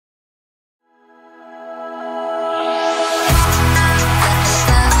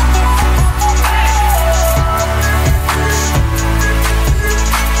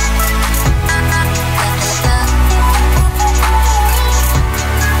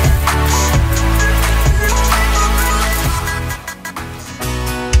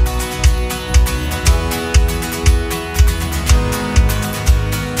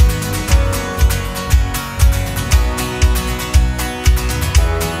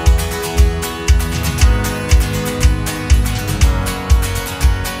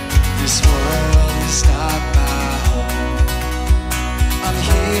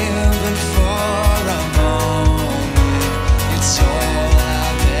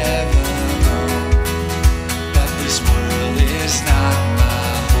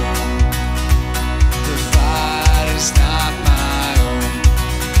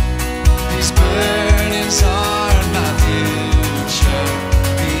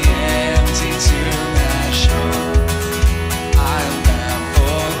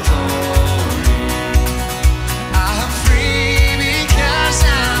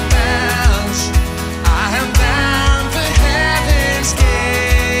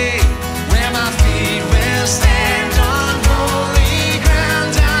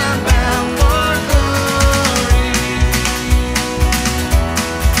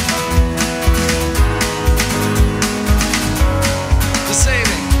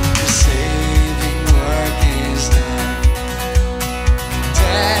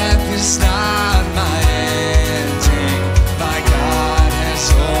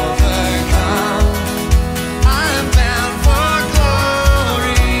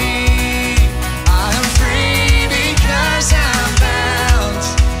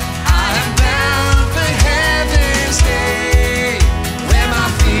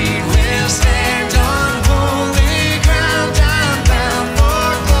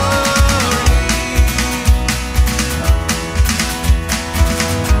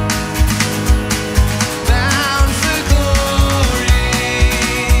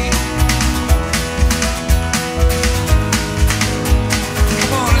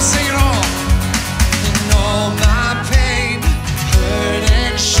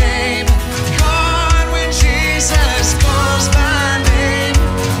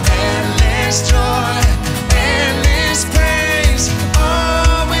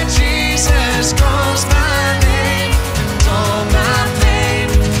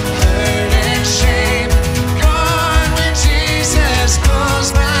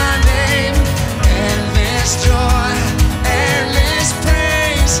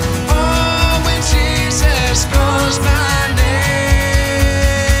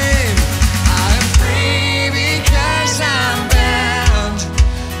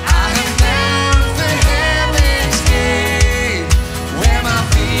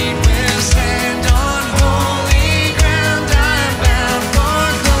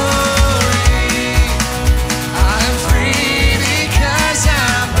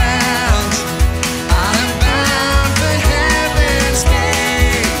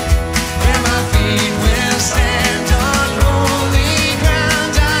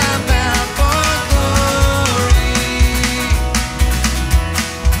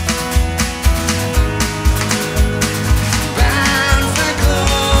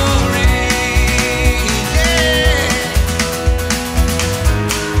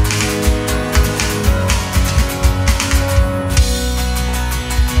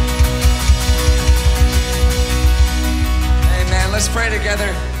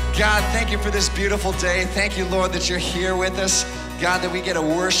God, thank you for this beautiful day. Thank you, Lord, that you're here with us. God, that we get to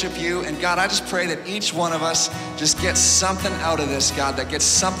worship you. And God, I just pray that each one of us just gets something out of this, God, that gets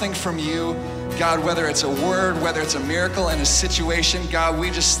something from you. God, whether it's a word, whether it's a miracle in a situation, God, we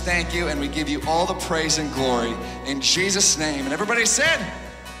just thank you and we give you all the praise and glory in Jesus' name. And everybody said,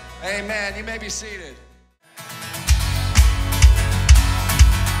 amen. You may be seated.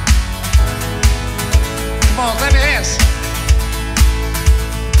 Come on, clap your hands.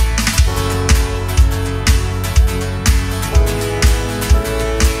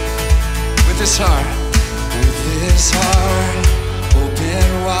 With this heart, open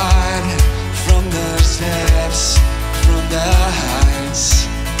wide, from the depths, from the heights,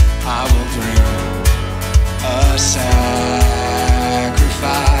 I will bring a sacrifice.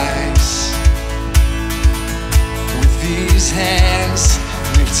 With these hands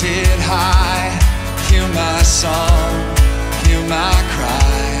lifted high, hear my song, hear my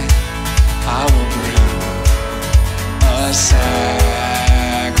cry, I will bring a sacrifice.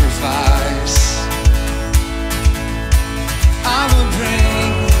 I will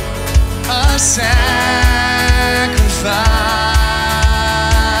bring a sacrifice.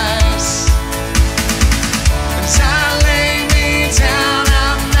 And I lay me down,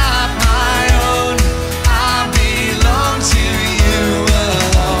 I'm not my own, I belong to you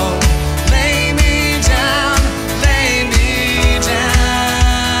alone. Lay me down, lay me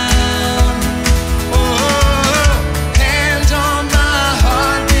down. Oh, hand on my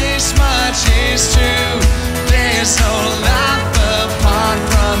heart, this much is true, there's no life apart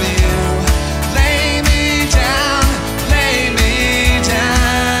from you. Lay me down, lay me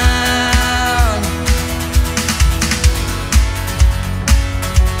down.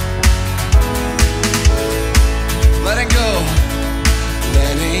 Letting go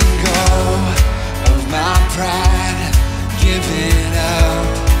of my pride, giving up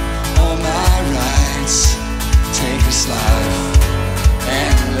all my rights. Take this life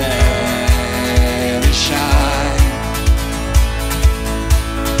and let it shine.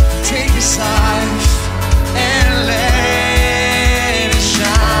 Take this life and let it shine.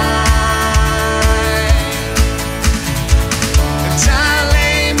 And I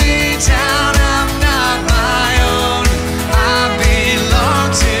lay me down, I'm not my own, I belong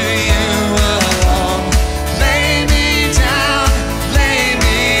to you alone. Lay me down, lay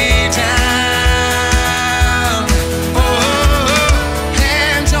me down. Oh,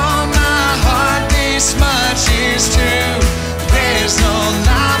 hand on my heart, this much is true, there's no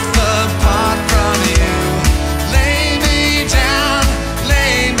life apart from you. Lay me down,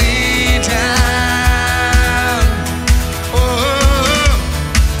 lay me down. Oh,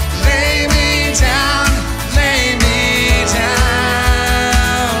 lay me down, lay me down.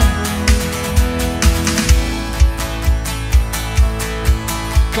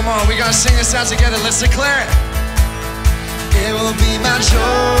 Come on, we gotta sing this out together. Let's declare it. It will be my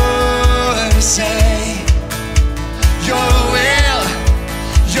joy to say, your will,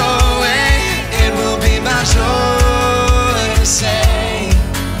 your way. It will be my joy to say,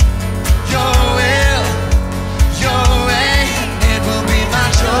 your will, your way. It will be my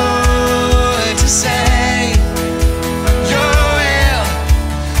joy to say, your will,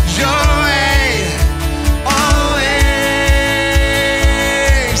 your way, always.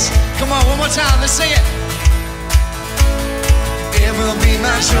 Come on, one more time, let's sing it. It will be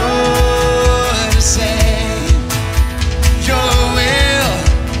my joy to say, your will,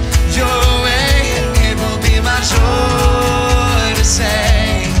 your way. It will be my joy to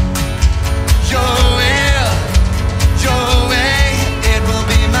say, your will, your way. It will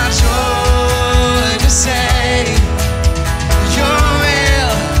be my joy to say, your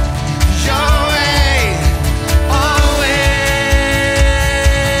will, your way, always.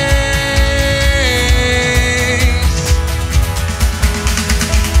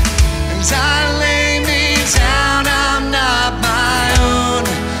 And I lay me down, I'm not my own,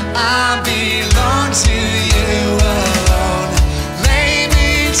 I belong to you alone. Lay me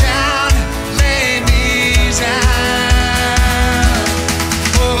down, lay me down.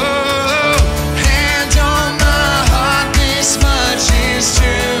 Oh, hand on my heart, this much is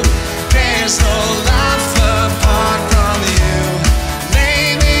true, there's no life apart from you.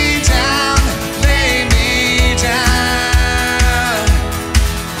 Lay me down, lay me down.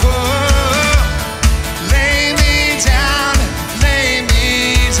 Oh, lay me down, lay me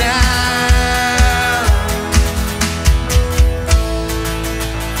down.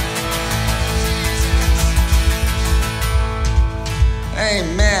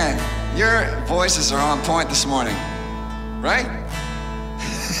 Amen. Your voices are on point this morning, right?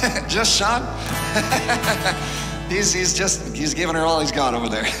 Just Sean? He's giving her all he's got over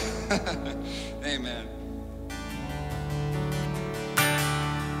there. Amen.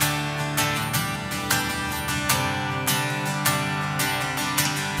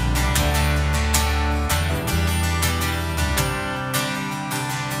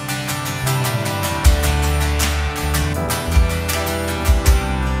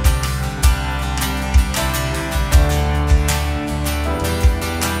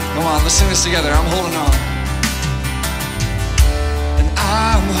 Come on, let's sing this together. I'm holding on. And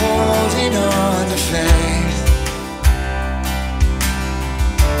I'm holding on to faith,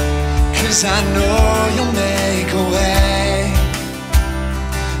 'cause I know you'll make a way.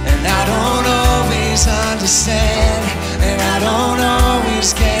 And I don't always understand, and I don't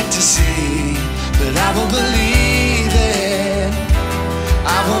always get to see, but I will believe it.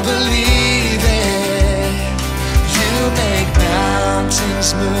 I will believe it. You make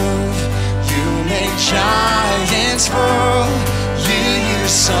mountains move, you make giants fall. You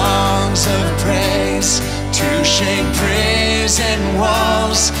use songs of praise to shake prison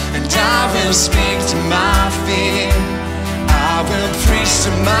walls. And I will speak to my fear, I will preach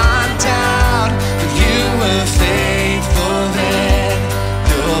to my doubt. But you were faithful then,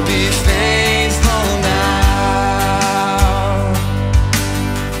 you'll be faithful now.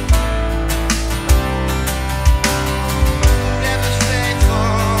 Never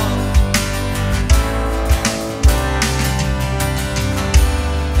faithful.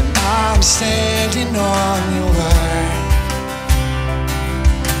 And I'm standing on your word.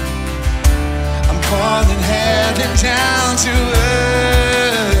 I'm calling heaven down to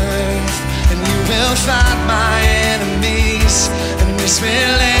earth, and you will fight my enemies, and this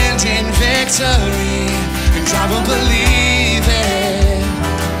will end in victory. And I will believe it,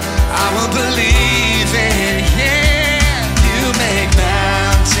 I will believe it, yeah. You make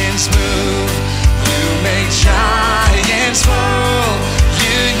mountains move, you make giants fall.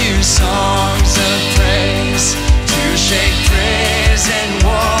 You use songs of praise to shake prison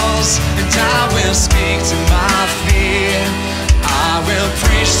walls. And I will speak to my fear, I will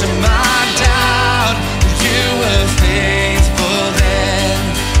preach to my doubt. You were faithful then,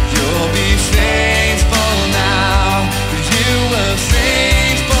 you'll be faithful now. You were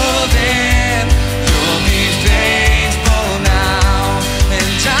faithful then, you'll be faithful now.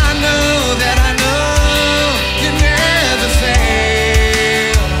 And I know that I know you never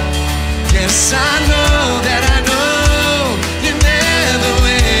fail. Yes, I know that I know you never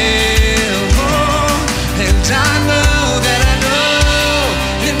will. Oh, and I know that I know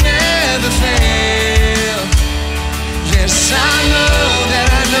you never fail. Yes, I know that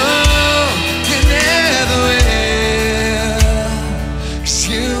I know you never will. 'Cause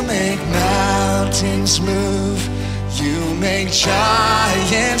you make mountains move, you make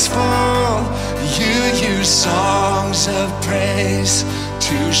giants fall. You use songs of praise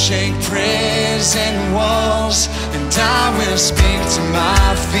to shake prison walls. And I will speak to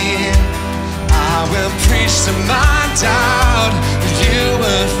my fear, I will preach to my doubt. You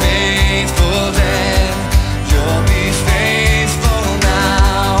were faithful then, you'll be faithful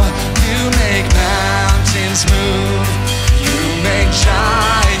now. You make mountains move, you make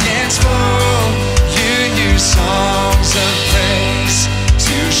giants fall. You use songs of praise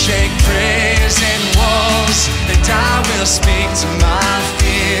to shake prison walls. And I will speak to my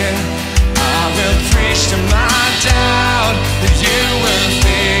fear, I will preach to my doubt. That you were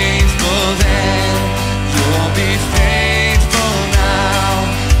faithful then, you'll be faithful now.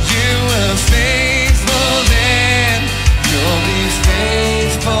 You were faithful then, you'll be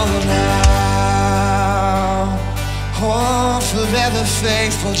faithful now. Oh, forever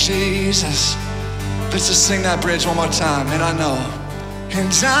faithful Jesus. Let's just sing that bridge one more time. And I know,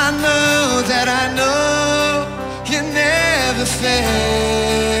 and I know that I know you never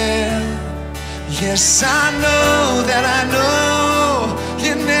fail. Yes, I know that I know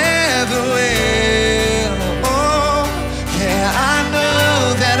you never will. Oh, yeah, I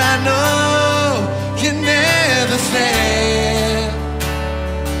know that I know you never fail.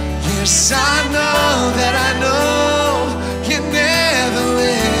 Yes, I know that I know you never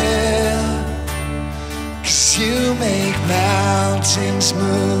will. 'Cause you make mountains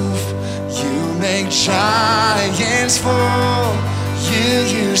move, you make giants fall. You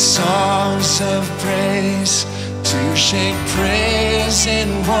use songs of praise to shake prison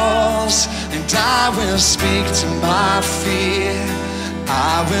walls. And I will speak to my fear,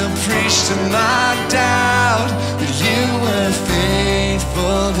 I will preach to my doubt. That you were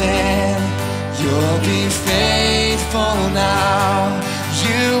faithful then, you'll be faithful now.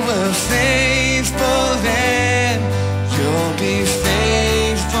 You were faithful then, you'll be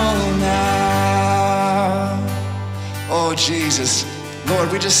faithful now. Oh Jesus, Lord,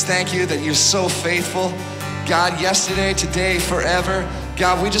 we just thank you that you're so faithful. God, yesterday, today, forever.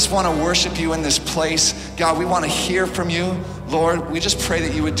 God, we just want to worship you in this place. God, we want to hear from you. Lord, we just pray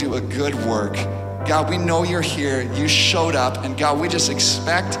that you would do a good work. God, we know you're here. You showed up. And God, we just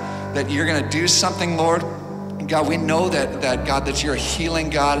expect that you're going to do something, Lord. And God, we know that God, that you're a healing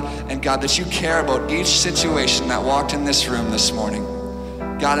God. And God, that you care about each situation that walked in this room this morning.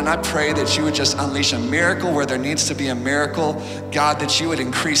 God, and I pray that you would just unleash a miracle where there needs to be a miracle. God, that you would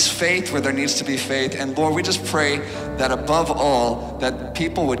increase faith where there needs to be faith. And Lord, we just pray that above all, that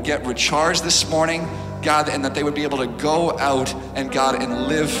people would get recharged this morning, God, and that they would be able to go out and God, and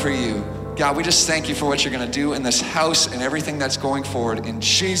live for you. God, we just thank you for what you're gonna do in this house and everything that's going forward in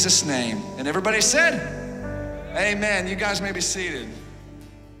Jesus' name. And everybody said, amen. You guys may be seated.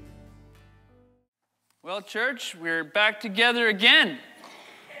 Well, church, we're back together again.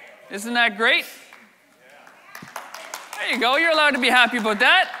 Isn't that great? There you go. You're allowed to be happy about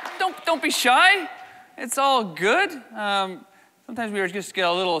that. Don't be shy. It's all good. Sometimes we just get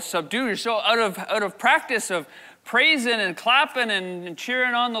a little subdued. You're so out of practice of praising and clapping and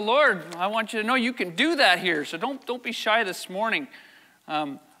cheering on the Lord. I want you to know you can do that here. So don't be shy this morning.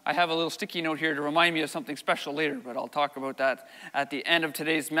 I have a little sticky note here to remind me of something special later, but I'll talk about that at the end of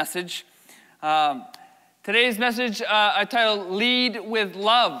today's message. Today's message I titled Lead with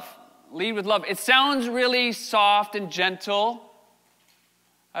Love. Lead with love. It sounds really soft and gentle.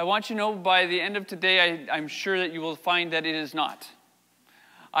 I want you to know by the end of today, I'm sure that you will find that it is not.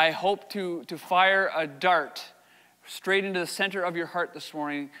 I hope to fire a dart straight into the center of your heart this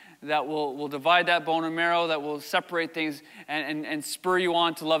morning that will divide that bone and marrow, that will separate things and spur you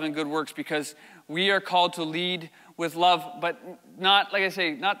on to love and good works, because we are called to lead with love, but not, like I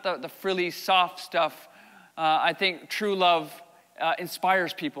say, not the frilly, soft stuff. I think true love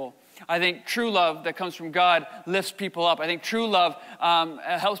inspires people. I think true love that comes from God lifts people up. I think true love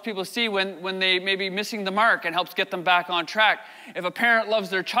helps people see when they may be missing the mark and helps get them back on track. If a parent loves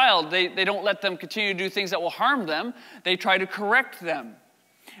their child, they don't let them continue to do things that will harm them. They try to correct them.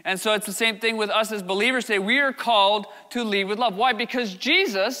 And so it's the same thing with us as believers today. We are called to lead with love. Why? Because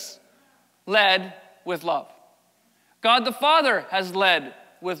Jesus led with love. God the Father has led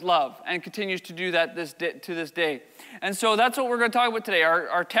with love and continues to do that to this day. And so that's what we're going to talk about today.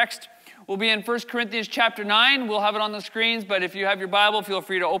 Our text will be in 1 Corinthians chapter 9. We'll have it on the screens, but if you have your Bible, feel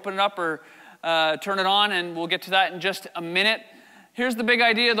free to open it up or turn it on, and we'll get to that in just a minute. Here's the big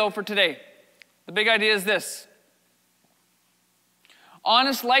idea, though, for today. The big idea is this.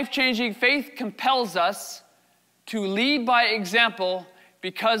 Honest, life-changing faith compels us to lead by example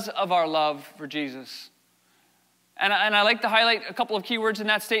because of our love for Jesus. And I like to highlight a couple of key words in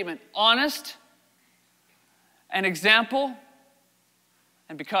that statement. Honest, an example,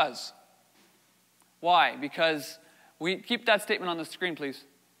 and because. Why? Because we keep that statement on the screen, please.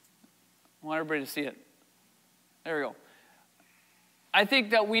 I want everybody to see it. There we go. I think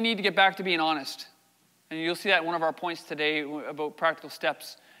that we need to get back to being honest. And you'll see that in one of our points today about practical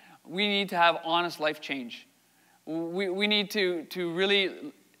steps. We need to have honest life change. We need to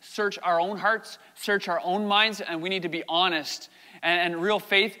really search our own hearts, search our own minds, and we need to be honest. And real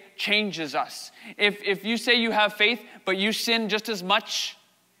faith changes us. If you say you have faith, but you sin just as much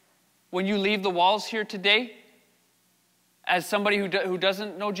when you leave the walls here today as somebody who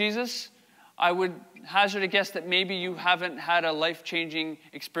doesn't know Jesus, I would hazard a guess that maybe you haven't had a life-changing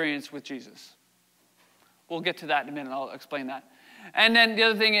experience with Jesus. We'll get to that in a minute. I'll explain that. And then the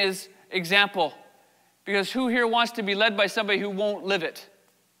other thing is example. Because who here wants to be led by somebody who won't live it?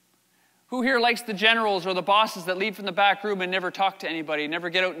 Who here likes the generals or the bosses that lead from the back room and never talk to anybody, never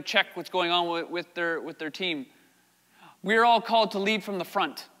get out and check what's going on with their team? We're all called to lead from the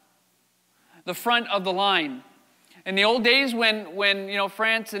front of the line. In the old days when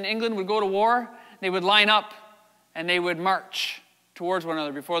France and England would go to war, they would line up and they would march towards one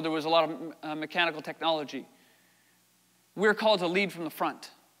another before there was a lot of mechanical technology. We're called to lead from the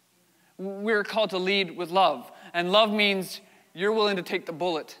front. We're called to lead with love. And love means you're willing to take the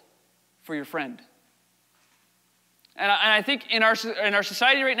bullet for your friend. And I think in our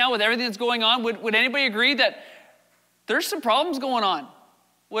society right now, with everything that's going on, would anybody agree that there's some problems going on?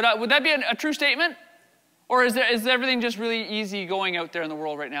 Would that be a true statement? Or is everything just really easy going out there in the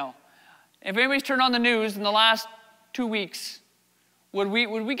world right now? If anybody's turned on the news in the last 2 weeks, would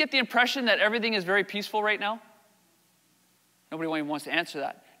we get the impression that everything is very peaceful right now? Nobody even wants to answer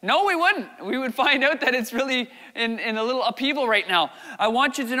that. No, we wouldn't. We would find out that it's really in a little upheaval right now. I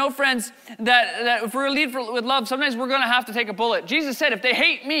want you to know, friends, that if we're going to lead with love, sometimes we're going to have to take a bullet. Jesus said, if they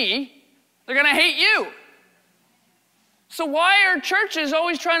hate me, they're going to hate you. So why are churches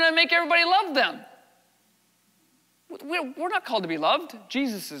always trying to make everybody love them? We're not called to be loved.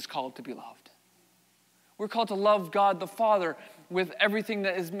 Jesus is called to be loved. We're called to love God the Father with everything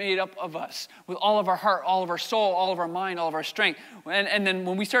that is made up of us, with all of our heart, all of our soul, all of our mind, all of our strength. And then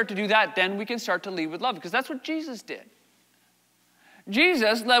when we start to do that, then we can start to lead with love, because that's what Jesus did.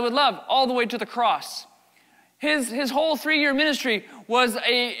 Jesus led with love all the way to the cross. His whole 3-year ministry was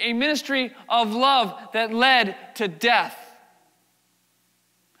a ministry of love that led to death.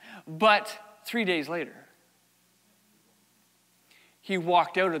 But 3 days later, he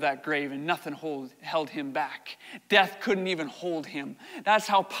walked out of that grave and nothing held him back. Death couldn't even hold him. That's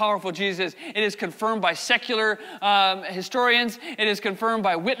how powerful Jesus is. It is confirmed by secular historians. It is confirmed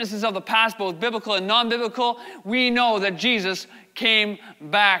by witnesses of the past, both biblical and non-biblical. We know that Jesus came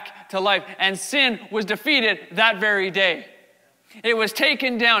back to life, and sin was defeated that very day. It was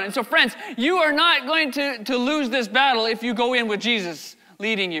taken down. And so, friends, you are not going to lose this battle if you go in with Jesus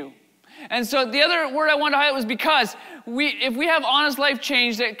leading you. And so the other word I wanted to highlight was because. If we have honest life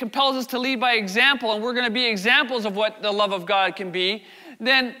change that compels us to lead by example, and we're going to be examples of what the love of God can be,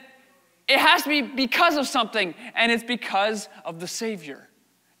 then it has to be because of something, and it's because of the Savior.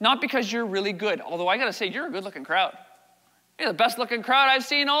 Not because you're really good, although I got to say, you're a good-looking crowd. You're the best-looking crowd I've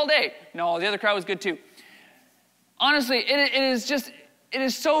seen all day. No, the other crowd was good too. Honestly, it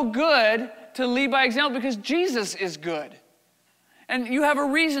is so good to lead by example because Jesus is good. And you have a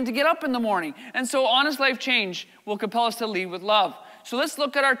reason to get up in the morning. And so honest life change will compel us to lead with love. So let's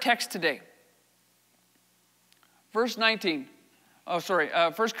look at our text today. Verse 19. 1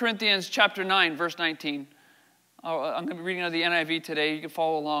 Corinthians chapter 9, verse 19. I'm going to be reading out of the NIV today. You can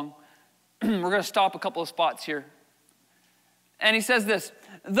follow along. We're going to stop a couple of spots here. And he says this,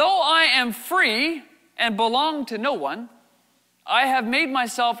 though I am free and belong to no one, I have made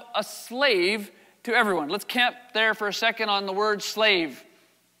myself a slave to everyone. Let's camp there for a second on the word slave.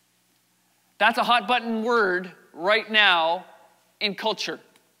 That's a hot button word right now in culture.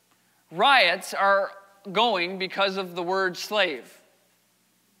 Riots are going because of the word slave.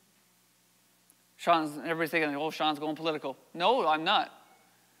 Everybody's thinking, oh, Sean's going political. No, I'm not.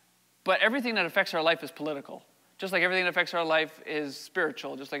 But everything that affects our life is political. Just like everything that affects our life is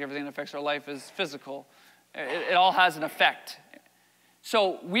spiritual. Just like everything that affects our life is physical. It all has an effect.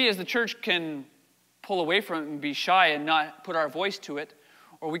 So we as the church can pull away from it and be shy and not put our voice to it,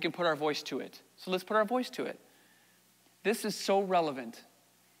 or we can put our voice to it. So let's put our voice to it. This is so relevant.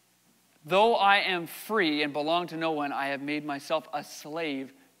 Though I am free and belong to no one, I have made myself a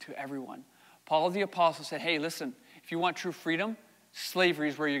slave to everyone. Paul the Apostle said, hey, listen, if you want true freedom, slavery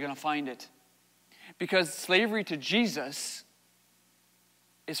is where you're going to find it. Because slavery to Jesus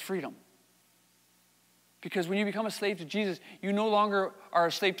is freedom. Because when you become a slave to Jesus, you no longer are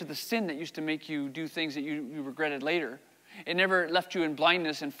a slave to the sin that used to make you do things that you regretted later. It never left you in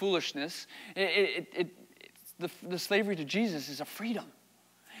blindness and foolishness. The slavery to Jesus is a freedom.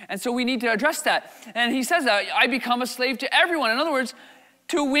 And so we need to address that. And he says that, I become a slave to everyone. In other words,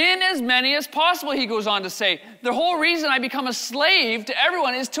 to win as many as possible, he goes on to say. The whole reason I become a slave to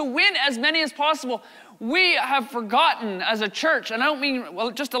everyone is to win as many as possible. We have forgotten as a church, and I don't mean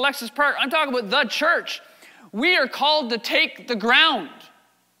just Alexis Park, I'm talking about the church. We are called to take the ground.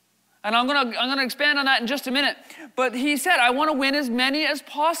 And I'm gonna expand on that in just a minute. But he said, I want to win as many as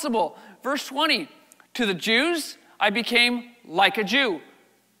possible. Verse 20, to the Jews, I became like a Jew.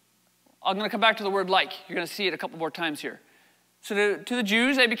 I'm going to come back to the word like. You're going to see it a couple more times here. So to the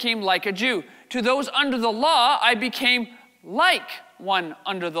Jews, I became like a Jew. To those under the law, I became like one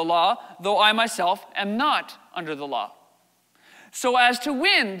under the law, though I myself am not under the law, so as to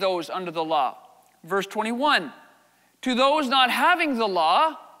win those under the law. Verse 21, to those not having the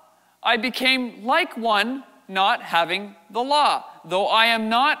law, I became like one not having the law, though I am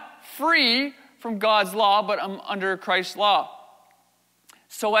not free from God's law, but I'm under Christ's law,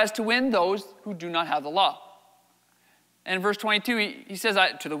 so as to win those who do not have the law. And in verse 22, he says,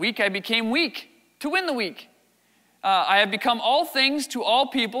 to the weak I became weak, to win the weak. I have become all things to all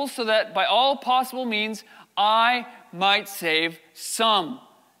people, so that by all possible means I might save some.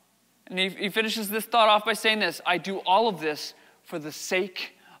 And he finishes this thought off by saying this, I do all of this for the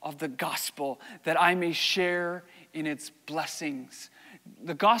sake of the gospel, that I may share in its blessings.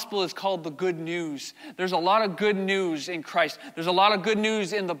 The gospel is called the good news. There's a lot of good news in Christ. There's a lot of good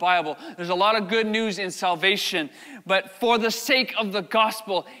news in the Bible. There's a lot of good news in salvation. But for the sake of the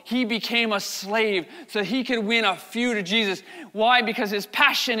gospel, he became a slave so he could win a few to Jesus. Why? Because his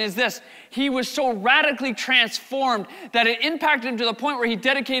passion is this. He was so radically transformed that it impacted him to the point where he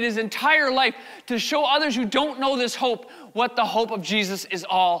dedicated his entire life to show others who don't know this hope what the hope of Jesus is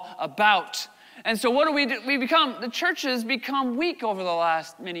all about. And so what do? We become, the church has become weak over the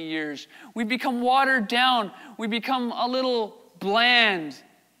last many years. We've become watered down. We become a little bland.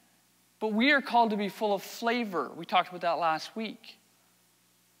 But we are called to be full of flavor. We talked about that last week.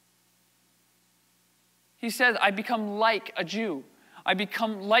 He said, I become like a Jew. I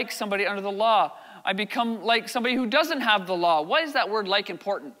become like somebody under the law. I become like somebody who doesn't have the law. Why is that word like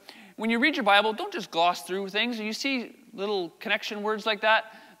important? When you read your Bible, don't just gloss through things. You see little connection words like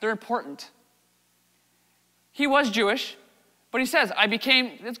that, they're important. He was Jewish, but he says, I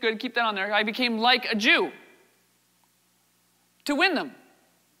became, that's good, keep that on there, I became like a Jew to win them.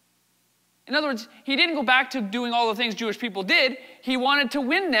 In other words, he didn't go back to doing all the things Jewish people did. He wanted to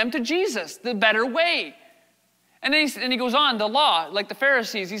win them to Jesus, the better way. And then he goes on, the law, like the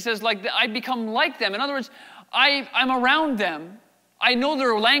Pharisees, he says, like, I become like them. In other words, I'm around them. I know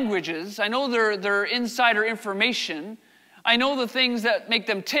their languages. I know their insider information. I know the things that make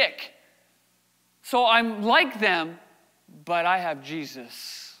them tick. So I'm like them, but I have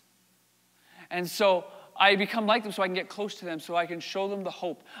Jesus. And so I become like them so I can get close to them, so I can show them the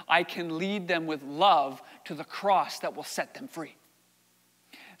hope. I can lead them with love to the cross that will set them free.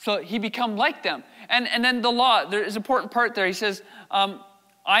 So he become like them. And then the law, there is an important part there. He says, I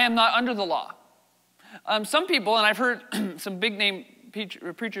am not under the law. Some people, and I've heard some big name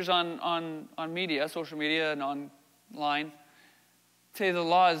preachers on media, social media and online, say the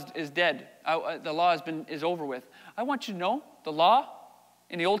law is dead. The law is over with. I want you to know the law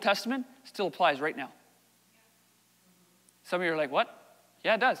in the Old Testament still applies right now. Some of you are like, what?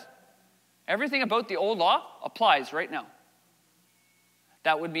 Yeah, it does. Everything about the old law applies right now.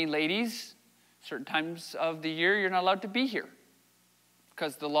 That would mean, ladies, certain times of the year you're not allowed to be here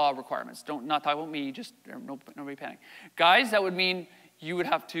because the law requirements. Not talk about me, just nobody panic. Guys, that would mean you would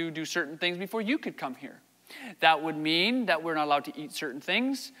have to do certain things before you could come here. That would mean that we're not allowed to eat certain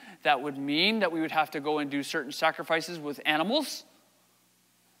things. That would mean that we would have to go and do certain sacrifices with animals.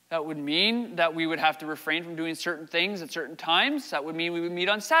 That would mean that we would have to refrain from doing certain things at certain times. That would mean we would meet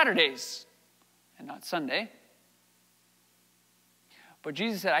on Saturdays and not Sunday. But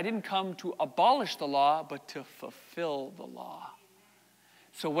Jesus said, I didn't come to abolish the law, but to fulfill the law.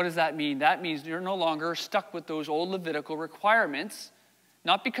 So what does that mean? That means you're no longer stuck with those old Levitical requirements,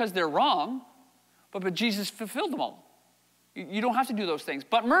 not because they're wrong, but Jesus fulfilled them all. You don't have to do those things.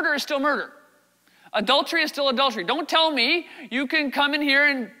 But murder is still murder. Adultery is still adultery. Don't tell me you can come in here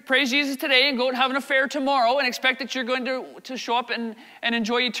and praise Jesus today and go and have an affair tomorrow and expect that you're going to show up and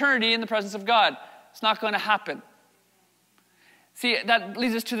enjoy eternity in the presence of God. It's not going to happen. See, that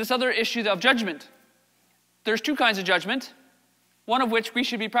leads us to this other issue of judgment. There's two kinds of judgment, one of which we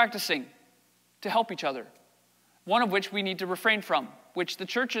should be practicing to help each other, one of which we need to refrain from, which the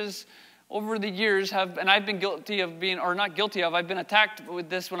churches over the years have, and I've been guilty of being, or not guilty of, I've been attacked with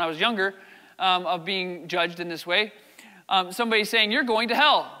this when I was younger, of being judged in this way. Somebody saying, you're going to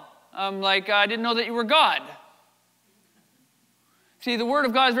hell. I'm like, I didn't know that you were God. See, the word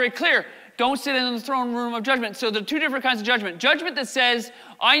of God is very clear. Don't sit in the throne room of judgment. So there are two different kinds of judgment. Judgment that says,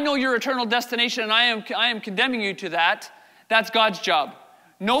 I know your eternal destination and I am condemning you to that. That's God's job.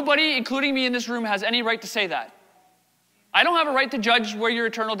 Nobody, including me in this room, has any right to say that. I don't have a right to judge where your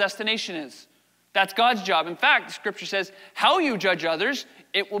eternal destination is. That's God's job. In fact, the scripture says, how you judge others,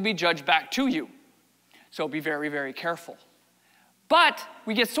 it will be judged back to you. So be very, very careful. But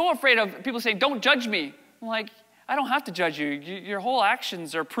we get so afraid of people saying, don't judge me. I'm like, I don't have to judge you. Your whole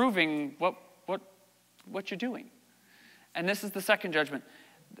actions are proving what you're doing. And this is the second judgment.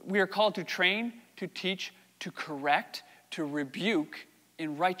 We are called to train, to teach, to correct, to rebuke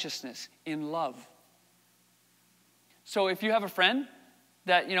in righteousness, in love. So if you have a friend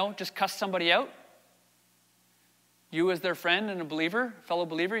that, just cussed somebody out, you as their friend and a believer, fellow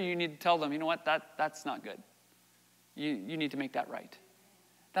believer, you need to tell them, you know what, that's not good. You need to make that right.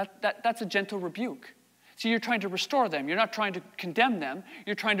 That's a gentle rebuke. So you're trying to restore them. You're not trying to condemn them.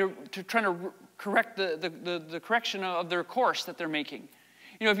 You're trying to correct the correction of their course that they're making.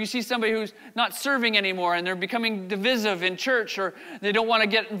 If you see somebody who's not serving anymore and they're becoming divisive in church, or they don't want to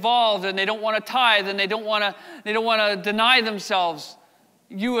get involved and they don't want to tithe and they don't want to deny themselves,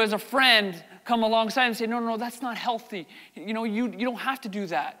 you as a friend come alongside and say, no, that's not healthy. You don't have to do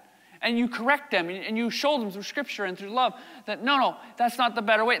that. And you correct them and you show them through Scripture and through love that, no, that's not the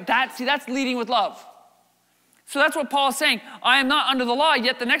better way. That's leading with love. So that's what Paul is saying. I am not under the law,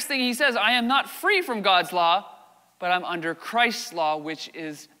 yet the next thing he says, I am not free from God's law, but I'm under Christ's law, which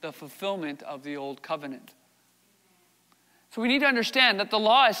is the fulfillment of the old covenant. So we need to understand that the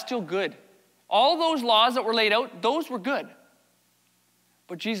law is still good. All those laws that were laid out, those were good.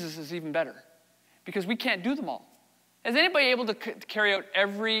 But Jesus is even better because we can't do them all. Is anybody able to carry out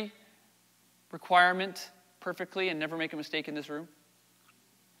every requirement perfectly and never make a mistake in this room?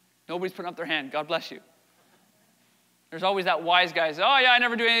 Nobody's putting up their hand. God bless you. There's always that wise guy who says, oh, yeah, I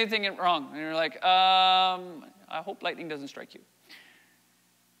never do anything wrong. And you're like, I hope lightning doesn't strike you.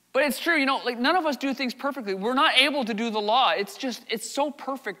 But it's true, like none of us do things perfectly. We're not able to do the law. It's so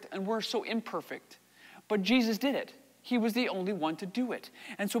perfect and we're so imperfect. But Jesus did it. He was the only one to do it.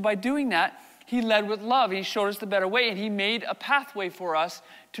 And so by doing that, he led with love. He showed us the better way, and he made a pathway for us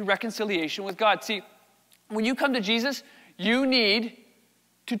to reconciliation with God. See, when you come to Jesus, you need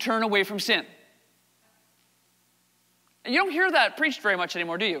to turn away from sin. And you don't hear that preached very much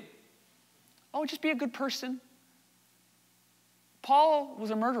anymore, do you? Oh, just be a good person. Paul was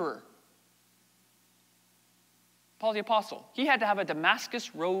a murderer. Paul the Apostle. He had to have a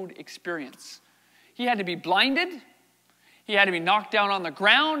Damascus Road experience. He had to be blinded. He had to be knocked down on the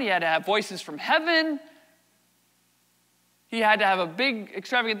ground. He had to have voices from heaven. He had to have a big,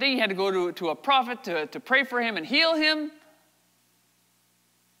 extravagant thing. He had to go to a prophet to pray for him and heal him.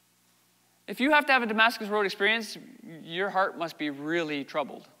 If you have to have a Damascus Road experience, your heart must be really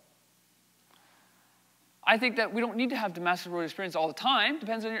troubled. I think that we don't need to have Damascus Road experience all the time.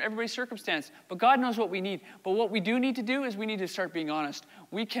 Depends on everybody's circumstance. But God knows what we need. But what we do need to do is we need to start being honest.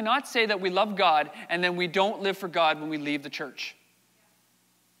 We cannot say that we love God and then we don't live for God when we leave the church.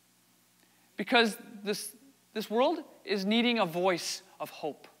 Because this world is needing a voice of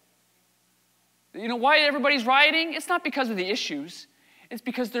hope. You know why everybody's rioting? It's not because of the issues. It's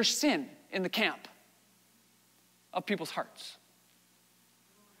because there's sin in the camp of people's hearts.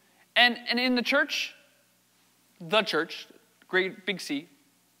 And in the church, great big C,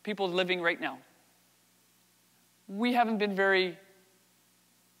 people living right now, we haven't been very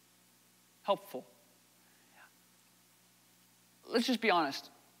helpful. Let's just be honest.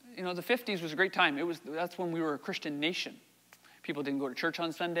 The 50s was a great time. That's when we were a Christian nation. People didn't go to church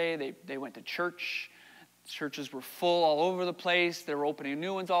on Sunday. They went to church. Churches were full all over the place. They were opening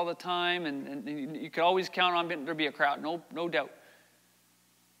new ones all the time. And you could always count on there'd be a crowd, no doubt.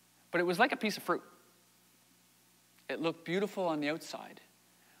 But it was like a piece of fruit. It looked beautiful on the outside,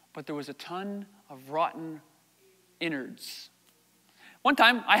 but there was a ton of rotten innards. One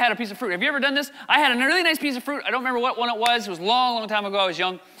time, I had a piece of fruit. Have you ever done this? I had a really nice piece of fruit. I don't remember what one it was. It was a long, long time ago. I was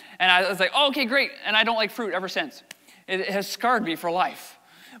young, and I was like, oh, okay, great. And I don't like fruit ever since. It has scarred me for life.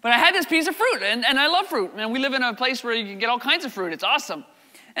 But I had this piece of fruit, and I love fruit. And we live in a place where you can get all kinds of fruit. It's awesome.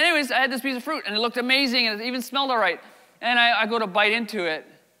 Anyways, I had this piece of fruit, and it looked amazing, and it even smelled all right. And I go to bite into it,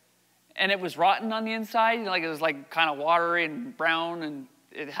 and it was rotten on the inside. It was like kind of watery and brown, and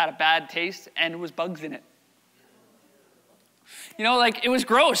it had a bad taste, and there was bugs in it. It was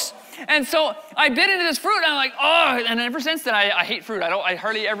gross. And so I bit into this fruit, and I'm like, oh, and ever since then, I hate fruit. I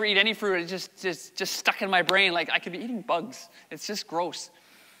hardly ever eat any fruit. It's just stuck in my brain. Like, I could be eating bugs. It's just gross.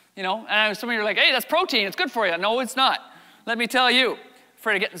 And some of you are like, hey, that's protein. It's good for you. No, it's not. Let me tell you.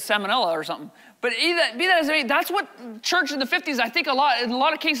 Afraid of getting salmonella or something. But be that as it may, that's what church in the 50s, I think in a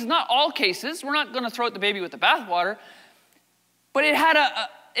lot of cases, not all cases, we're not going to throw out the baby with the bathwater, but it had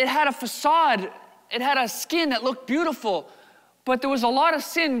a facade, it had a skin that looked beautiful, but there was a lot of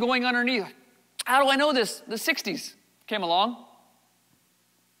sin going underneath. How do I know this? The 60s came along,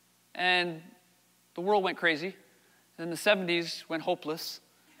 and the world went crazy. Then the 70s went hopeless,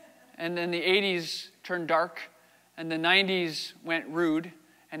 and then the 80s turned dark, and the 90s went rude,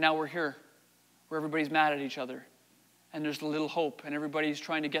 and now we're here, where everybody's mad at each other, and there's a little hope, and everybody's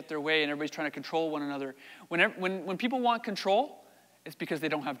trying to get their way, and everybody's trying to control one another. When people want control, it's because they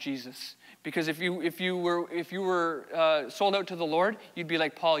don't have Jesus. Because if you were sold out to the Lord, you'd be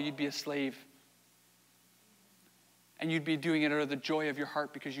like Paul, you'd be a slave, and you'd be doing it out of the joy of your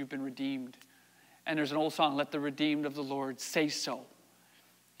heart because you've been redeemed. And there's an old song, "Let the redeemed of the Lord say so."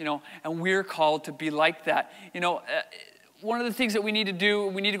 And we're called to be like that. One of the things that we need to do,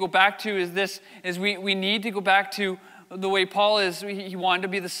 we need to go back to is we need to go back to the way Paul is. He wanted to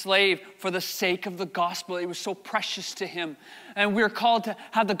be the slave for the sake of the gospel. It was so precious to him. And we're called to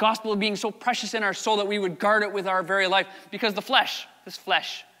have the gospel being so precious in our soul that we would guard it with our very life. Because this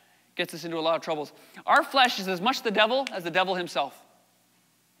flesh, gets us into a lot of troubles. Our flesh is as much the devil as the devil himself.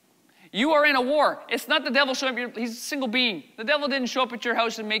 You are in a war. It's not the devil showing up. He's a single being. The devil didn't show up at your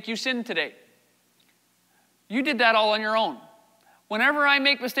house and make you sin today. You did that all on your own. Whenever I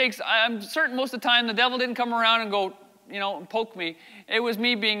make mistakes, I'm certain most of the time the devil didn't come around and go, and poke me. It was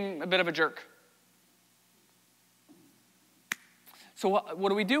me being a bit of a jerk. So what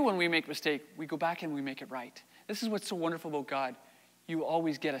do we do when we make a mistake? We go back and we make it right. This is what's so wonderful about God. You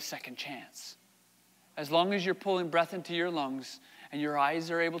always get a second chance. As long as you're pulling breath into your lungs, and your eyes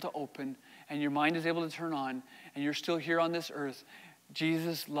are able to open, and your mind is able to turn on, and you're still here on this earth,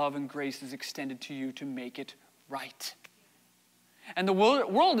 Jesus' love and grace is extended to you to make it right. And the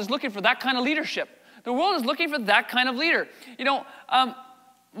world is looking for that kind of leadership. The world is looking for that kind of leader. You know,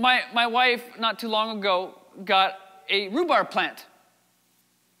 my wife, not too long ago, got a rhubarb plant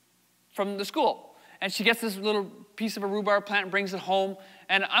from the school. And she gets this little piece of a rhubarb plant and brings it home.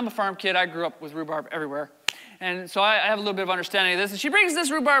 And I'm a farm kid. I grew up with rhubarb everywhere. And so I have a little bit of understanding of this. And she brings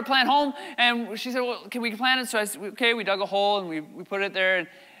this rhubarb plant home, and she said, well, can we plant it? So I said, okay, we dug a hole, and we put it there. And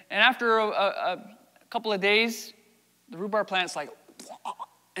after a couple of days, the rhubarb plant's like,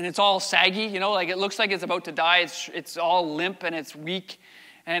 and it's all saggy, you know, like it looks like it's about to die. It's all limp, and it's weak.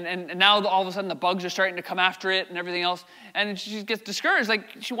 And now all of a sudden the bugs are starting to come after it and everything else. And she gets discouraged,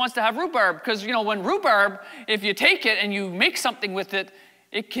 like she wants to have rhubarb. Because, you know, when rhubarb, if you take it and you make something with it,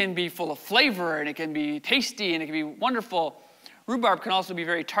 it can be full of flavor, and it can be tasty, and it can be wonderful. Rhubarb can also be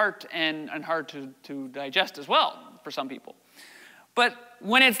very tart and hard to digest as well for some people. But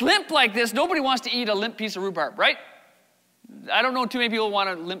when it's limp like this, nobody wants to eat a limp piece of rhubarb, right? I don't know too many people want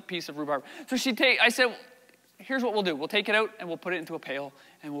a limp piece of rhubarb. So I said, here's what we'll do. We'll take it out, and we'll put it into a pail,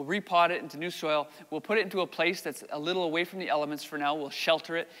 and we'll repot it into new soil. We'll put it into a place that's a little away from the elements for now. We'll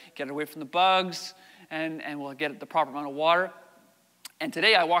shelter it, get it away from the bugs, and we'll get it the proper amount of water. And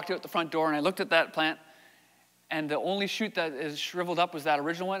today I walked out the front door and I looked at that plant, and the only shoot that is shriveled up was that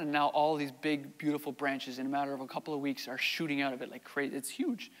original one, and now all these big, beautiful branches in a matter of a couple of weeks are shooting out of it like crazy. It's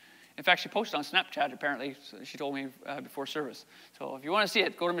huge. In fact, she posted on Snapchat, apparently. So she told me before service. So if you want to see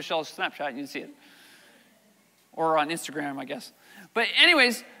it, go to Michelle's Snapchat and you can see it. Or on Instagram, I guess. But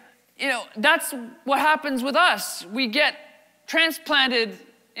anyways, you know, that's what happens with us. We get transplanted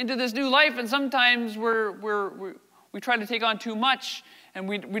into this new life, and sometimes we try to take on too much, and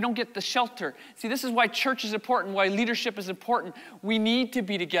we don't get the shelter. See, this is why church is important, why leadership is important. We need to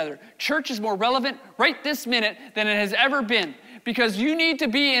be together. Church is more relevant right this minute than it has ever been, because you need to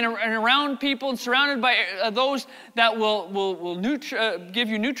be in and around people and surrounded by those that will give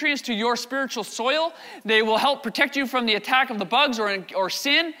you nutrients to your spiritual soil. They will help protect you from the attack of the bugs or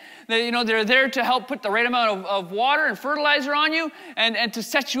sin. They're there to help put the right amount of water and fertilizer on you and to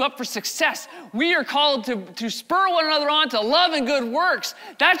set you up for success. We are called to spur one another on to love and good works.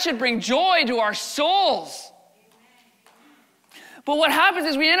 That should bring joy to our souls. But what happens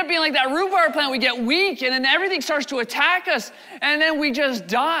is we end up being like that rhubarb plant. We get weak, and then everything starts to attack us, and then we just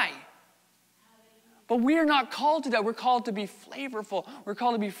die. But we are not called to that. We're called to be flavorful. We're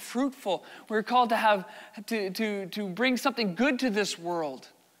called to be fruitful. We're called to have to bring something good to this world.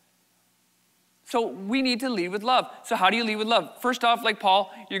 So we need to lead with love. So how do you lead with love? First off, like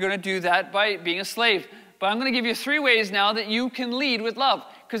Paul, you're going to do that by being a slave. But I'm going to give you 3 ways now that you can lead with love,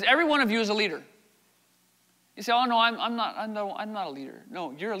 because every one of you is a leader. You say, oh, no, I'm not a leader.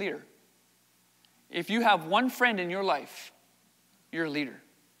 No, you're a leader. If you have one friend in your life, you're a leader.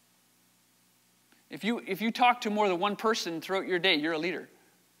 If you talk to more than one person throughout your day, you're a leader,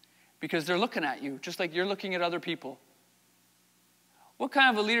 because they're looking at you just like you're looking at other people. What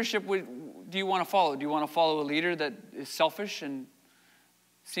kind of a leadership do you want to follow? Do you want to follow a leader that is selfish and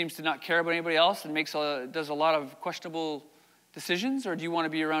seems to not care about anybody else and does a lot of questionable decisions? Or do you want to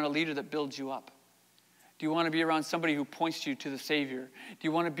be around a leader that builds you up? Do you want to be around somebody who points you to the Savior? Do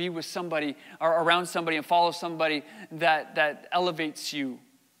you want to be with somebody or around somebody and follow somebody that elevates you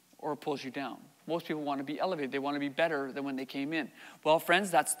or pulls you down? Most people want to be elevated. They want to be better than when they came in. Well,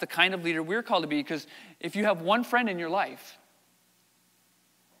 friends, that's the kind of leader we're called to be, because if you have one friend in your life,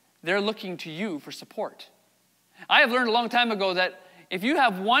 they're looking to you for support. I have learned a long time ago that if you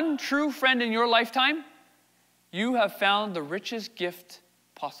have one true friend in your lifetime, you have found the richest gift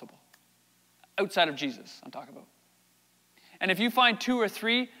possible. Outside of Jesus, I'm talking about. And if you find 2 or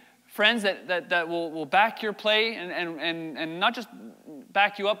 3 friends that will back your play and not just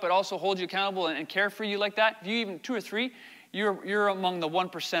back you up, but also hold you accountable and care for you like that, if you even 2 or 3, you're among the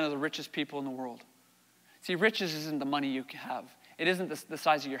 1% of the richest people in the world. See, riches isn't the money you have. It isn't the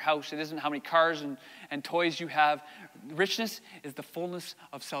size of your house. It isn't how many cars and toys you have. Richness is the fullness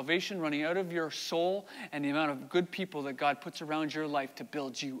of salvation running out of your soul and the amount of good people that God puts around your life to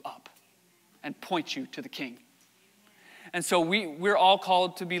build you up and point you to the King. And so we're all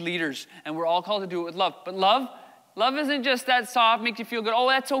called to be leaders, and we're all called to do it with love. But love isn't just that soft, makes you feel good. Oh,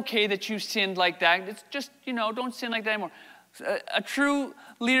 that's okay that you sinned like that. It's just, don't sin like that anymore. A true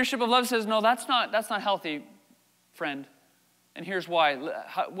leadership of love says, no, that's not healthy, friend. And here's why.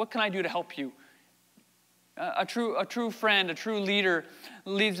 What can I do to help you? A true friend, a true leader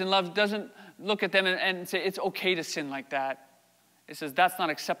leads in love, doesn't look at them and say, it's okay to sin like that. It says, that's not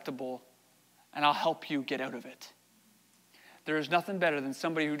acceptable, and I'll help you get out of it. There is nothing better than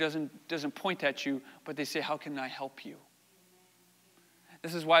somebody who doesn't point at you, but they say, how can I help you?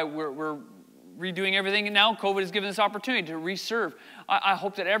 This is why we're redoing everything now. COVID has given us opportunity to reserve. I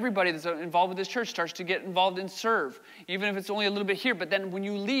hope that everybody that's involved with this church starts to get involved in serve, even if it's only a little bit here. But then when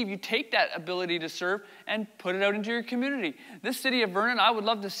you leave, you take that ability to serve and put it out into your community. This city of Vernon, I would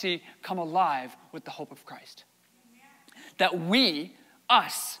love to see come alive with the hope of Christ. That we,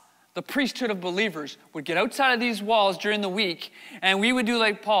 us, the priesthood of believers, would get outside of these walls during the week, and we would do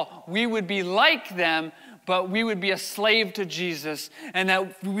like Paul. We would be like them, but we would be a slave to Jesus, and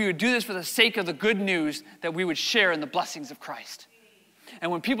that we would do this for the sake of the good news that we would share in the blessings of Christ.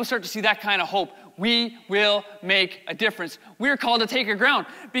 And when people start to see that kind of hope, we will make a difference. We're called to take a ground,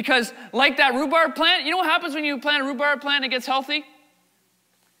 because like that rhubarb plant, you know what happens when you plant a rhubarb plant and it gets healthy?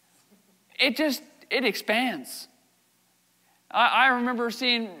 It expands. I remember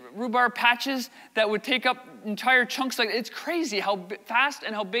seeing rhubarb patches that would take up entire chunks. Like, it's crazy how fast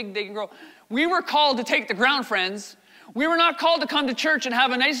and how big they can grow. We were called to take the ground, friends. We were not called to come to church and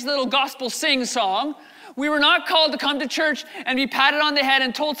have a nice little gospel sing song. We were not called to come to church and be patted on the head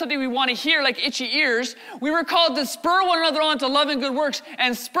and told something we want to hear like itchy ears. We were called to spur one another on to love and good works.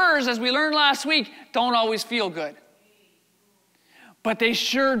 And spurs, as we learned last week, don't always feel good. But they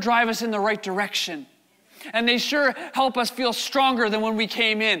sure drive us in the right direction. And they sure help us feel stronger than when we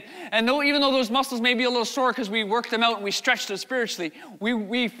came in. And even though those muscles may be a little sore because we worked them out and we stretched them spiritually,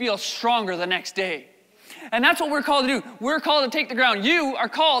 we feel stronger the next day. And that's what we're called to do. We're called to take the ground. You are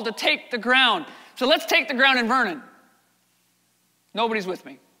called to take the ground. So let's take the ground in Vernon. Nobody's with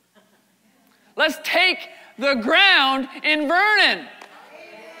me. Let's take the ground in Vernon.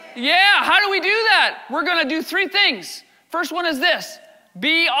 Yeah, how do we do that? We're going to do 3 things. First one is this: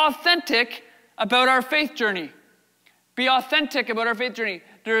 be authentic about our faith journey. Be authentic about our faith journey.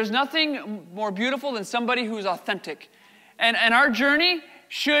 There is nothing more beautiful than somebody who is authentic. And our journey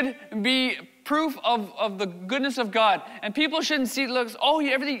should be proof of the goodness of God. And people shouldn't see, looks, oh,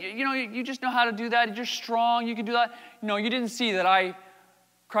 everything, you just know how to do that. You're strong. You can do that. No, you didn't see that I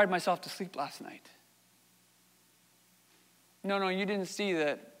cried myself to sleep last night. No, you didn't see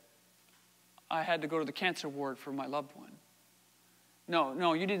that I had to go to the cancer ward for my loved one.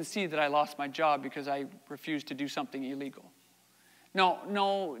 No, you didn't see that I lost my job because I refused to do something illegal.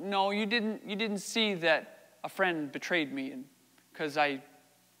 No, you didn't see that a friend betrayed me because I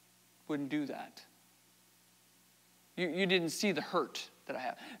wouldn't do that. You didn't see the hurt that I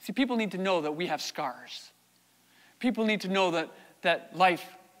have. See, people need to know that we have scars. People need to know that life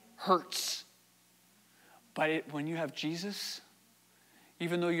hurts. But when you have Jesus,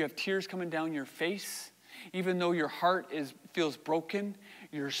 even though you have tears coming down your face, even though your heart feels broken,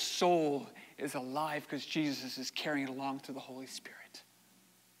 your soul is alive because Jesus is carrying it along through the Holy Spirit.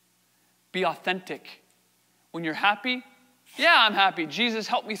 Be authentic. When you're happy, yeah, I'm happy. Jesus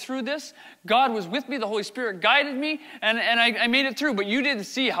helped me through this. God was with me. The Holy Spirit guided me, and I made it through. But you didn't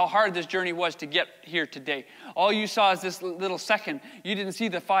see how hard this journey was to get here today. All you saw is this little second. You didn't see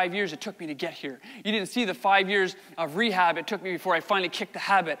the 5 years it took me to get here. You didn't see the 5 years of rehab it took me before I finally kicked the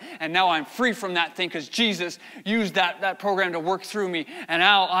habit. And now I'm free from that thing because Jesus used that program to work through me. And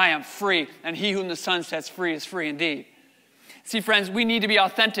now I am free. And he whom the Son sets free is free indeed. See, friends, we need to be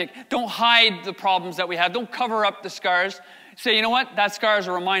authentic. Don't hide the problems that we have. Don't cover up the scars. Say, you know what? That scar is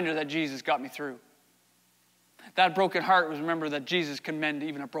a reminder that Jesus got me through. That broken heart was a remember that Jesus can mend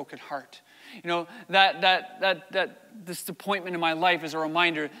even a broken heart. That disappointment in my life is a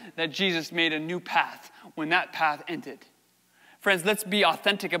reminder that Jesus made a new path when that path ended. Friends, let's be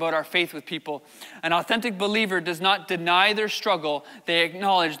authentic about our faith with people. An authentic believer does not deny their struggle. They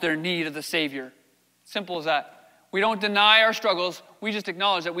acknowledge their need of the Savior. Simple as that. We don't deny our struggles. We just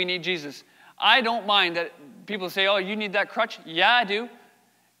acknowledge that we need Jesus. I don't mind that people say, oh, you need that crutch? Yeah, I do.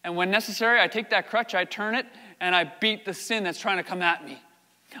 And when necessary, I take that crutch, I turn it, and I beat the sin that's trying to come at me.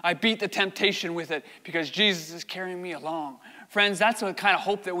 I beat the temptation with it because Jesus is carrying me along. Friends, that's the kind of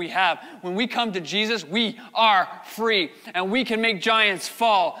hope that we have. When we come to Jesus, we are free, and we can make giants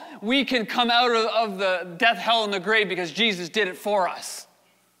fall. We can come out of the death, hell, and the grave because Jesus did it for us.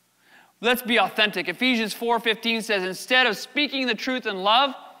 Let's be authentic. Ephesians 4:15 says, instead of speaking the truth in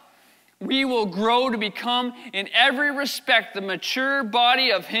love, we will grow to become in every respect the mature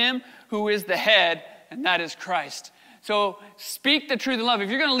body of him who is the head, and that is Christ. So speak the truth in love. If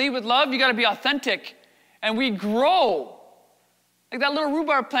you're going to lead with love, you got to be authentic. And we grow. Like that little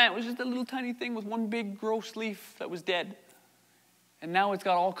rhubarb plant was just a little tiny thing with one big gross leaf that was dead. And now it's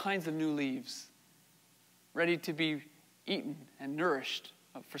got all kinds of new leaves ready to be eaten and nourished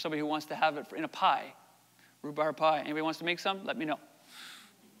for somebody who wants to have it in a pie. Rhubarb pie. Anybody wants to make some? Let me know.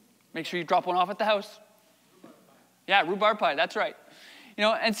 Make sure you drop one off at the house. Yeah, rhubarb pie, that's right.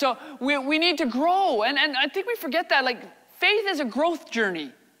 And so we need to grow. And I think we forget that. Like Faith is a growth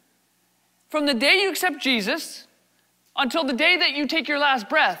journey. From the day you accept Jesus until the day that you take your last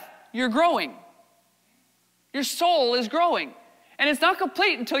breath, you're growing. Your soul is growing. And it's not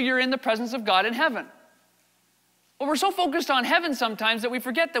complete until you're in the presence of God in heaven. But we're so focused on heaven sometimes that we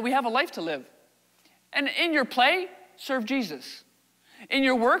forget that we have a life to live. And in your play, serve Jesus. In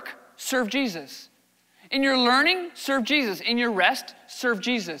your work, serve Jesus. In your learning, serve Jesus. In your rest, serve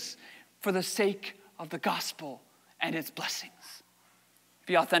Jesus. For the sake of the gospel and its blessings.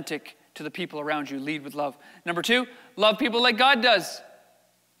 Be authentic to the people around you. Lead with love. Number 2, love people like God does.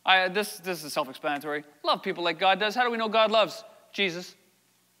 This is self-explanatory. Love people like God does. How do we know God loves? Jesus.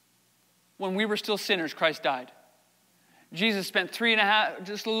 When we were still sinners, Christ died. Jesus spent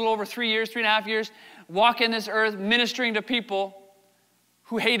just a little over 3.5 years, walking this earth, ministering to people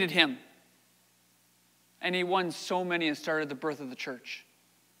who hated him. And he won so many and started the birth of the church.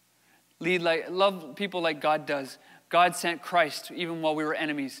 Love people like God does. God sent Christ even while we were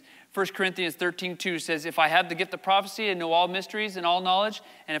enemies. 1 Corinthians 13:2 says, if I have the gift of prophecy and know all mysteries and all knowledge,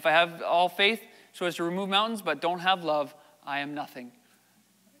 and if I have all faith so as to remove mountains, but don't have love, I am nothing.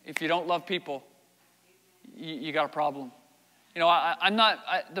 If you don't love people, you got a problem. You know,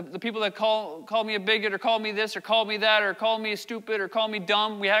 the people that call me a bigot or call me this or call me that or call me stupid or call me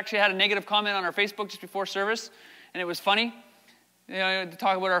dumb. We actually had a negative comment on our Facebook just before service, and it was funny, you know, to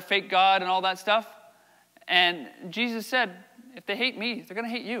talk about our fake God and all that stuff. And Jesus said, if they hate me, they're going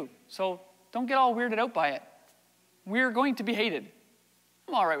to hate you. So don't get all weirded out by it. We're going to be hated.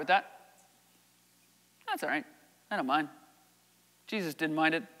 I'm all right with that. That's all right. I don't mind. Jesus didn't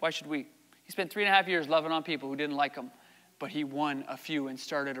mind it. Why should we? He spent 3.5 years loving on people who didn't like him. But he won a few and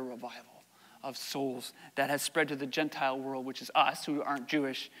started a revival of souls that has spread to the Gentile world, which is us who aren't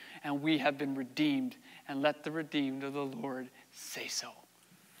Jewish. And we have been redeemed. And let the redeemed of the Lord say so.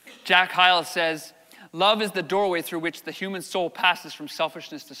 Jack Hyles says, love is the doorway through which the human soul passes from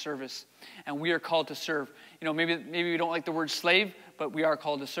selfishness to service. And we are called to serve. You know, maybe we don't like the word slave, but we are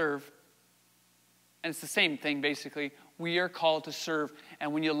called to serve. And it's the same thing, basically. We are called to serve.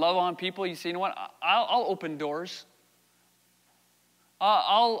 And when you love on people, you say, you know what, I'll open doors.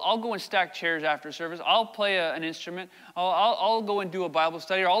 I'll go and stack chairs after service. I'll play an instrument. I'll go and do a Bible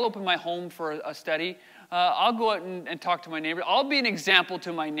study, or I'll open my home for a study. I'll go out and talk to my neighbor. I'll be an example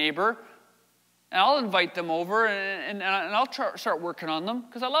to my neighbor. And I'll invite them over, and I'll start working on them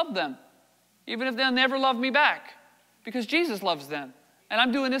because I love them. Even if they'll never love me back. Because Jesus loves them. And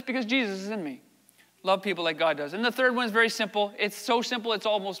I'm doing this because Jesus is in me. Love people like God does. And the third one is very simple. It's so simple,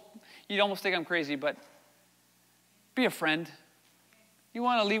 you'd almost think I'm crazy, but be a friend. You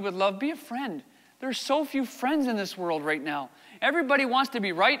want to lead with love? Be a friend. There's so few friends in this world right now. Everybody wants to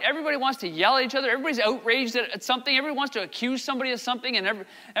be right. Everybody wants to yell at each other. Everybody's outraged at something. Everybody wants to accuse somebody of something. And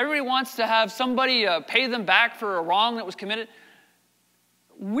everybody wants to have somebody pay them back for a wrong that was committed.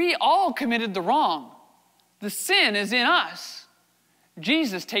 We all committed the wrong. The sin is in us.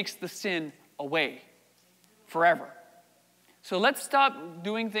 Jesus takes the sin away forever. So let's stop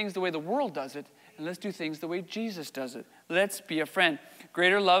doing things the way the world does it, and let's do things the way Jesus does it. Let's be a friend.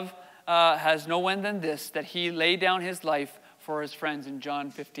 Greater love has no one than this, that he laid down his life for his friends in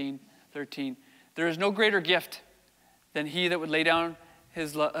John 15:13. There is no greater gift than he that would lay down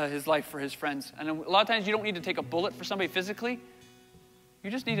his life for his friends. And a lot of times you don't need to take a bullet for somebody physically.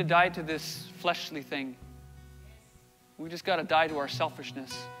 You just need to die to this fleshly thing. We just got to die to our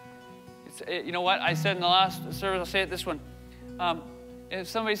selfishness. You know what? I said in the last service, I'll say it this one. If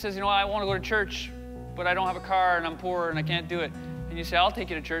somebody says, you know, I want to go to church, but I don't have a car and I'm poor and I can't do it. And you say, I'll take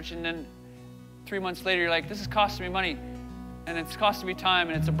you to church. And then 3 months later, you're like, this is costing me money. And it's costing me time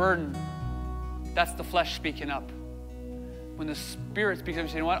and it's a burden. That's the flesh speaking up. When the Spirit speaks up, you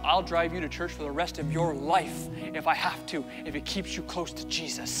say, you know what? I'll drive you to church for the rest of your life if I have to, if it keeps you close to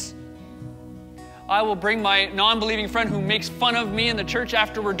Jesus. I will bring my non-believing friend who makes fun of me in the church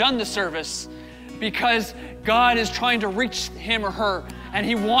after we're done the service because God is trying to reach him or her and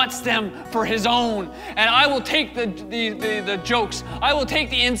he wants them for his own. And I will take the jokes. I will take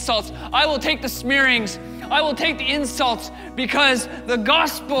the insults. I will take the smearings. I will take the insults because the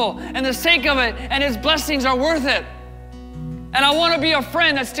gospel and the sake of it and his blessings are worth it. And I want to be a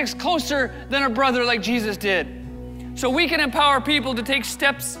friend that sticks closer than a brother like Jesus did. So we can empower people to take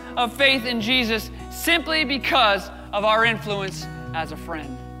steps of faith in Jesus simply because of our influence as a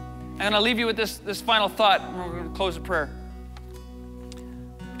friend. I'm going to leave you with this final thought, and we're going to close with prayer.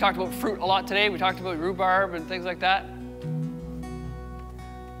 We talked about fruit a lot today. We talked about rhubarb and things like that.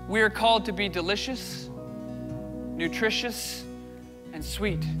 We are called to be delicious, nutritious, and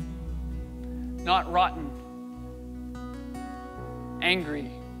sweet, not rotten, angry,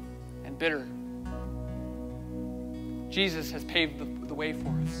 and bitter. Jesus has paved the way for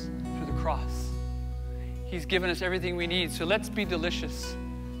us through the cross. He's given us everything we need. So let's be delicious,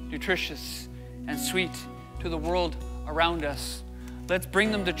 nutritious, and sweet to the world around us. Let's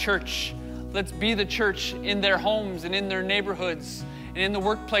bring them to church. Let's be the church in their homes and in their neighborhoods and in the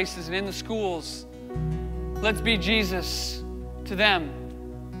workplaces and in the schools. Let's be Jesus to them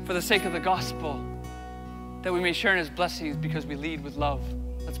for the sake of the gospel, that we may share in his blessings because we lead with love.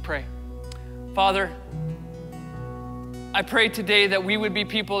 Let's pray. Father, I pray today that we would be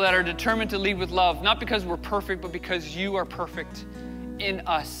people that are determined to lead with love, not because we're perfect, but because you are perfect in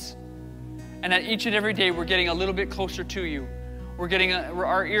us. And that each and every day we're getting a little bit closer to you.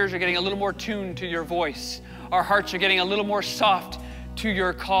 Our ears are getting a little more tuned to your voice. Our hearts are getting a little more soft to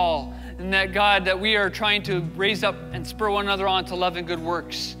your call. And that, God, that we are trying to raise up and spur one another on to love and good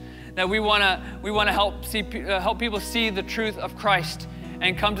works. That we want to help people see the truth of Christ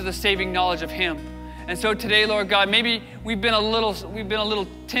and come to the saving knowledge of him. And so today, Lord God, maybe we've been a little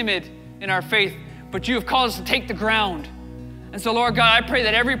timid in our faith, but you have called us to take the ground. And so, Lord God, I pray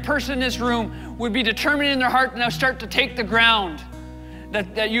that every person in this room would be determined in their heart to now start to take the ground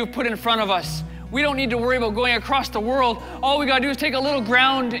that you have put in front of us. We don't need to worry about going across the world. All we got to do is take a little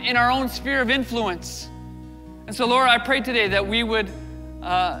ground in our own sphere of influence. And so, Lord, I pray today that we would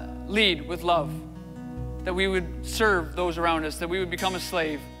lead with love, that we would serve those around us, that we would become a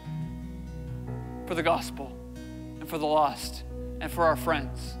slave for the gospel and for the lost and for our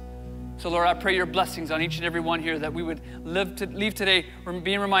friends. So, Lord, I pray your blessings on each and every one here, that we would leave today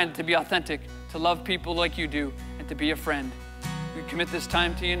being reminded to be authentic, to love people like you do, and to be a friend. We commit this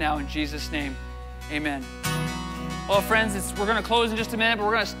time to you now in Jesus' name. Amen. Well, friends, we're going to close in just a minute, but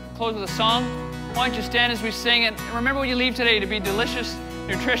we're going to close with a song. Why don't you stand as we sing it? And remember when you leave today to be delicious,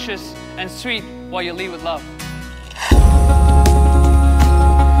 nutritious, and sweet while you lead with love.